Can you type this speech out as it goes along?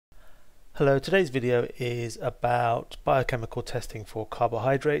Hello, today's video is about biochemical testing for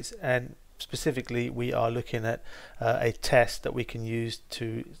carbohydrates, and specifically we are looking at a test that we can use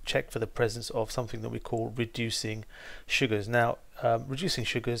to check for the presence of something that we call reducing sugars. Now, reducing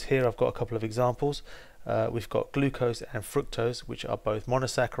sugars, here I've got a couple of examples. We've got glucose and fructose, which are both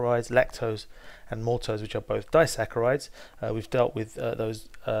monosaccharides, lactose and maltose, which are both disaccharides. We've dealt with those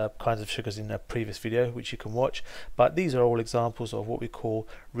kinds of sugars in a previous video, which you can watch, but these are all examples of what we call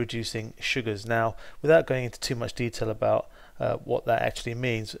reducing sugars. Now, without going into too much detail about what that actually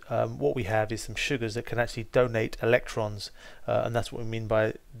means, what we have is some sugars that can actually donate electrons, and that's what we mean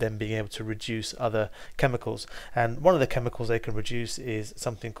by them being able to reduce other chemicals. And one of the chemicals they can reduce is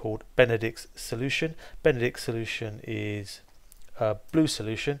something called Benedict's solution. Benedict's solution is a blue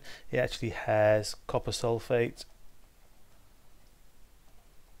solution. It actually has copper sulfate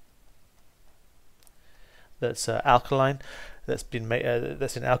that's alkaline, that's been made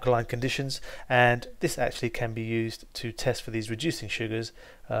that's in alkaline conditions, and this actually can be used to test for these reducing sugars,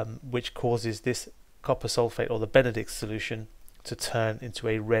 which causes this copper sulfate or the Benedict's solution to turn into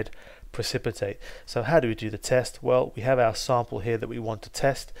a red precipitate. So how do we do the test? Well, we have our sample here that we want to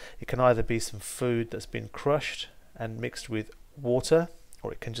test. It can either be some food that's been crushed and mixed with water,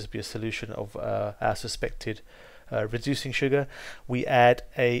 or it can just be a solution of our suspected reducing sugar. We add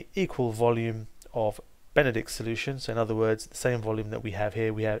a equal volume of Benedict's solution, so in other words, the same volume that we have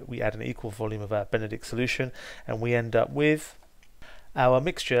here, we add an equal volume of our Benedict's solution, and we end up with our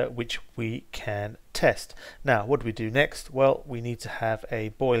mixture, which we can test. Now, what do we do next? Well, we need to have a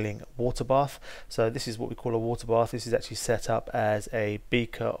boiling water bath. So this is what we call a water bath. This is actually set up as a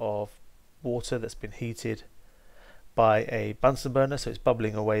beaker of water that's been heated by a Bunsen burner, so it's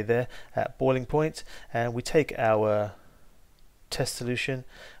bubbling away there at boiling point, and we take our test solution,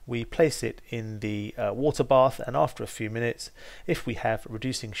 we place it in the water bath, and after a few minutes, if we have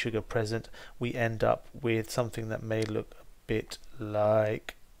reducing sugar present, we end up with something that may look a bit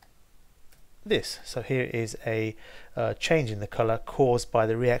like this. So here is a change in the color caused by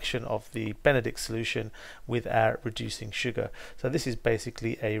the reaction of the Benedict's solution with our reducing sugar. So this is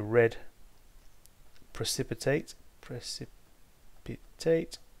basically a red precipitate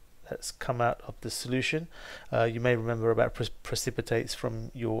that's come out of the solution. You may remember about precipitates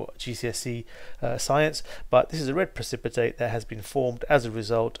from your GCSE science, but this is a red precipitate that has been formed as a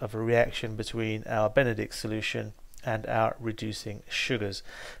result of a reaction between our Benedict's solution and our reducing sugars.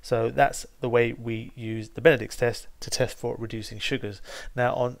 So that's the way we use the Benedict's test to test for reducing sugars.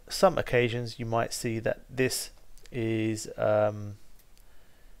 Now, on some occasions you might see that this is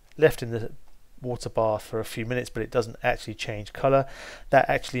left in the water bath for a few minutes, but it doesn't actually change color. That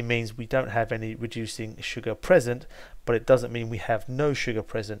actually means we don't have any reducing sugar present, but it doesn't mean we have no sugar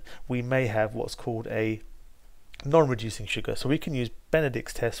present. We may have what's called a non-reducing sugar. So we can use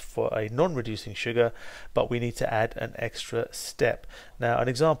Benedict's test for a non-reducing sugar, but we need to add an extra step. Now, an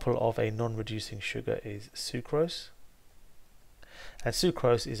example of a non-reducing sugar is sucrose. And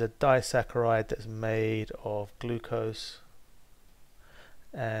sucrose is a disaccharide that's made of glucose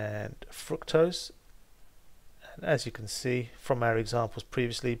and fructose, and as you can see from our examples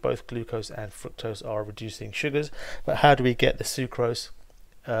previously, both glucose and fructose are reducing sugars. But how do we get the sucrose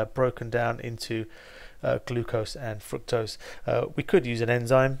broken down into glucose and fructose? We could use an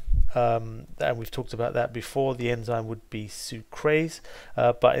enzyme, and we've talked about that before. The enzyme would be sucrase,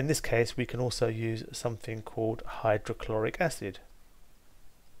 but in this case we can also use something called hydrochloric acid.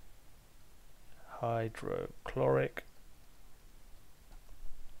 Hydrochloric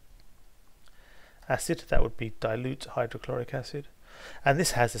acid, that would be dilute hydrochloric acid, and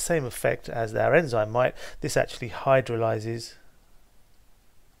this has the same effect as our enzyme might. This actually hydrolyzes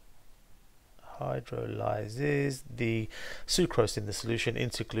the sucrose in the solution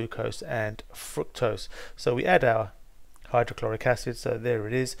into glucose and fructose. So we add our hydrochloric acid, so there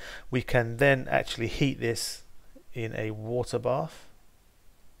it is. We can then actually heat this in a water bath,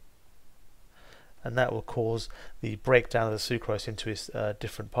 and that will cause the breakdown of the sucrose into its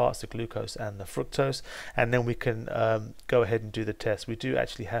different parts, the glucose and the fructose, and then we can go ahead and do the test. We do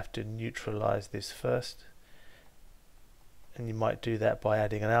actually have to neutralize this first, and you might do that by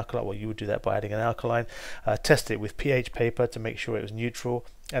adding an alkaline. Well, you would do that by adding an alkaline. Test it with pH paper to make sure it was neutral,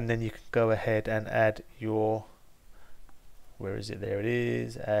 and then you can go ahead and add your, where is it, there it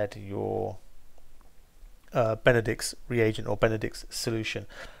is, add your Benedict's reagent or Benedict's solution.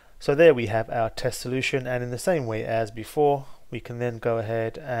 So there we have our test solution, and in the same way as before, we can then go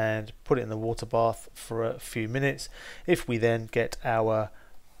ahead and put it in the water bath for a few minutes. If we then get our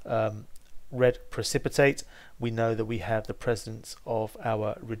red precipitate, we know that we have the presence of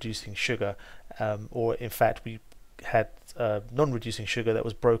our reducing sugar, or in fact we had non-reducing sugar that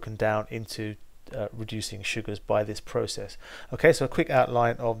was broken down into reducing sugars by this process. Okay, so a quick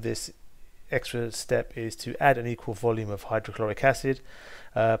outline of this extra step is to add an equal volume of hydrochloric acid,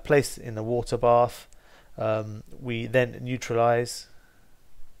 place in the water bath. We then neutralize,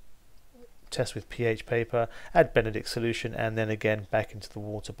 test with pH paper, add Benedict's solution, and then again back into the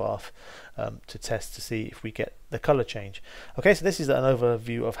water bath to test to see if we get the color change. Okay, so this is an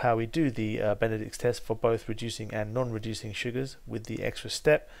overview of how we do the Benedict's test for both reducing and non-reducing sugars with the extra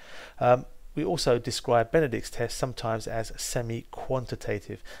step. We also describe Benedict's test sometimes as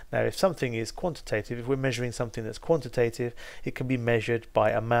semi-quantitative. Now, if something is quantitative, if we're measuring something that's quantitative, it can be measured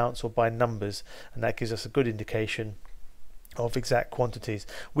by amounts or by numbers, and that gives us a good indication of exact quantities.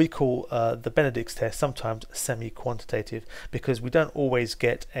 We call the Benedict's test sometimes semi-quantitative because we don't always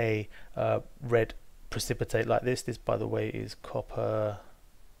get a red precipitate like this. This, by the way, is copper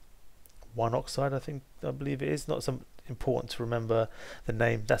 1 oxide, I believe it is. Not some important to remember the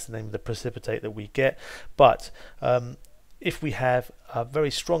name. That's the name of the precipitate that we get. But if we have a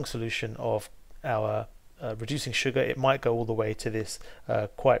very strong solution of our reducing sugar, it might go all the way to this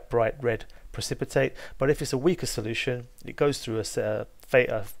quite bright red precipitate. But if it's a weaker solution, it goes through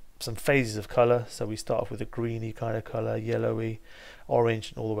some phases of color. So we start off with a greeny kind of color, yellowy, orange,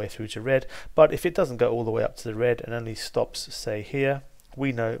 and all the way through to red. But if it doesn't go all the way up to the red and only stops, say, here,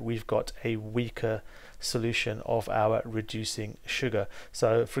 we know we've got a weaker solution of our reducing sugar.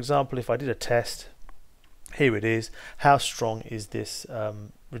 So for example, if I did a test, here it is, how strong is this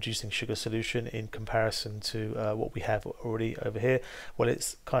reducing sugar solution in comparison to what we have already over here? Well,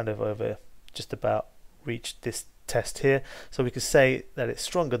 it's kind of over, just about reached this test here, so we could say that it's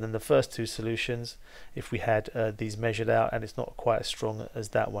stronger than the first two solutions if we had these measured out, and it's not quite as strong as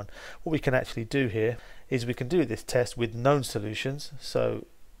that one. What we can actually do here is we can do this test with known solutions. So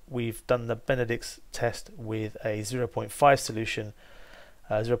we've done the Benedict's test with a 0.5 solution,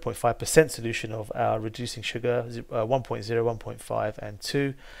 0.5% solution of our reducing sugar, 1.0, 1.5 and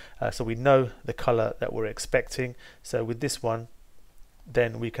 2. So we know the color that we're expecting. So with this one,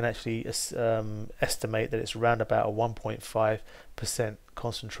 then we can actually estimate that it's around about a 1.5%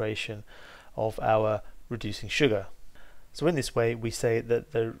 concentration of our reducing sugar. So in this way, we say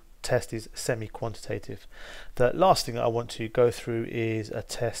that the test is semi-quantitative. The last thing I want to go through is a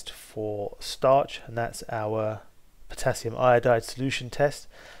test for starch, and that's our potassium iodide solution test,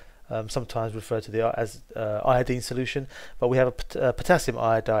 sometimes referred to as iodine solution, but we have a potassium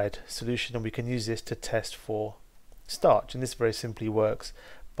iodide solution, and we can use this to test for starch. And this very simply works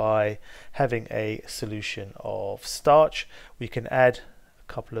by having a solution of starch. We can add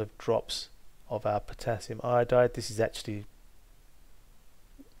a couple of drops of our potassium iodide. This is actually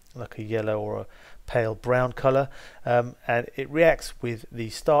like a yellow or a pale brown color, and it reacts with the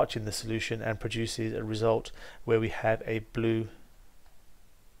starch in the solution and produces a result where we have a blue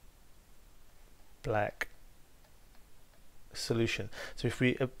black solution. So if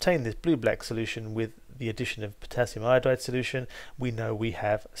we obtain this blue black solution with the addition of potassium iodide solution, we know we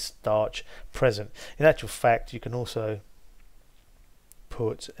have starch present. In actual fact, you can also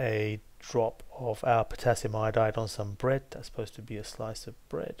put a drop of our potassium iodide on some bread. That's supposed to be a slice of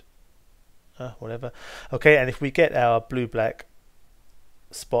bread, whatever. Okay, and if we get our blue black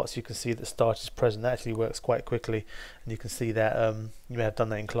spots, you can see that starch is present. That actually works quite quickly, and you can see that you may have done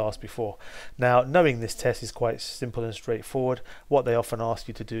that in class before. Now, knowing this test is quite simple and straightforward. What they often ask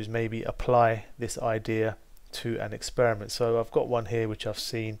you to do is maybe apply this idea to an experiment. So I've got one here which I've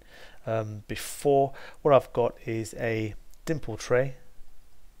seen before. What I've got is a dimple tray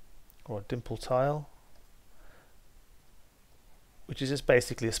or a dimple tile, which is just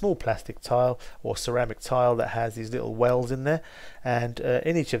basically a small plastic tile or ceramic tile that has these little wells in there, and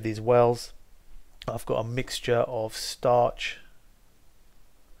in each of these wells I've got a mixture of starch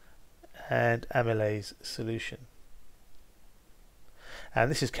and amylase solution, and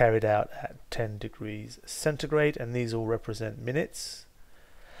this is carried out at 10 degrees centigrade, and these all represent minutes.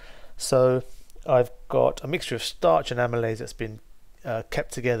 So I've got a mixture of starch and amylase that's been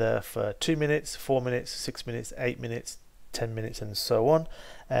kept together for 2 minutes, 4 minutes, 6 minutes, 8 minutes, 10 minutes, and so on.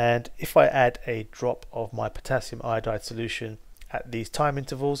 And if I add a drop of my potassium iodide solution at these time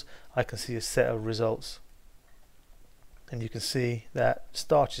intervals, I can see a set of results, and you can see that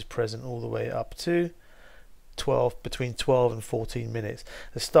starch is present all the way up to between 12 and 14 minutes.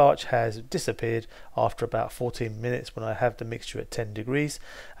 The starch has disappeared after about 14 minutes when I have the mixture at 10 degrees,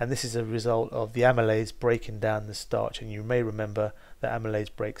 and this is a result of the amylase breaking down the starch, and you may remember that amylase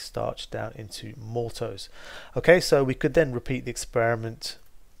breaks starch down into maltose. Okay, so we could then repeat the experiment,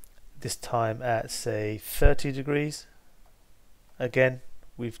 this time at say 30 degrees. Again,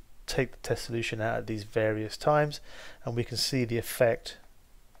 we've take the test solution out at these various times, and we can see the effect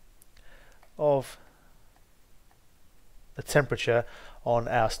of the temperature on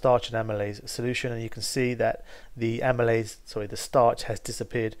our starch and amylase solution. And you can see that the starch has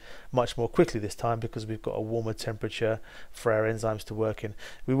disappeared much more quickly this time because we've got a warmer temperature for our enzymes to work in.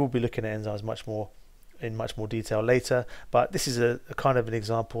 We will be looking at enzymes in much more detail later, but this is a kind of an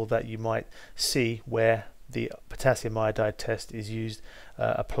example that you might see where the potassium iodide test is used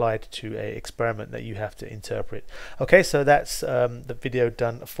applied to a experiment that you have to interpret. Okay, so that's the video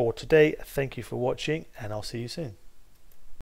done for today. Thank you for watching, and I'll see you soon.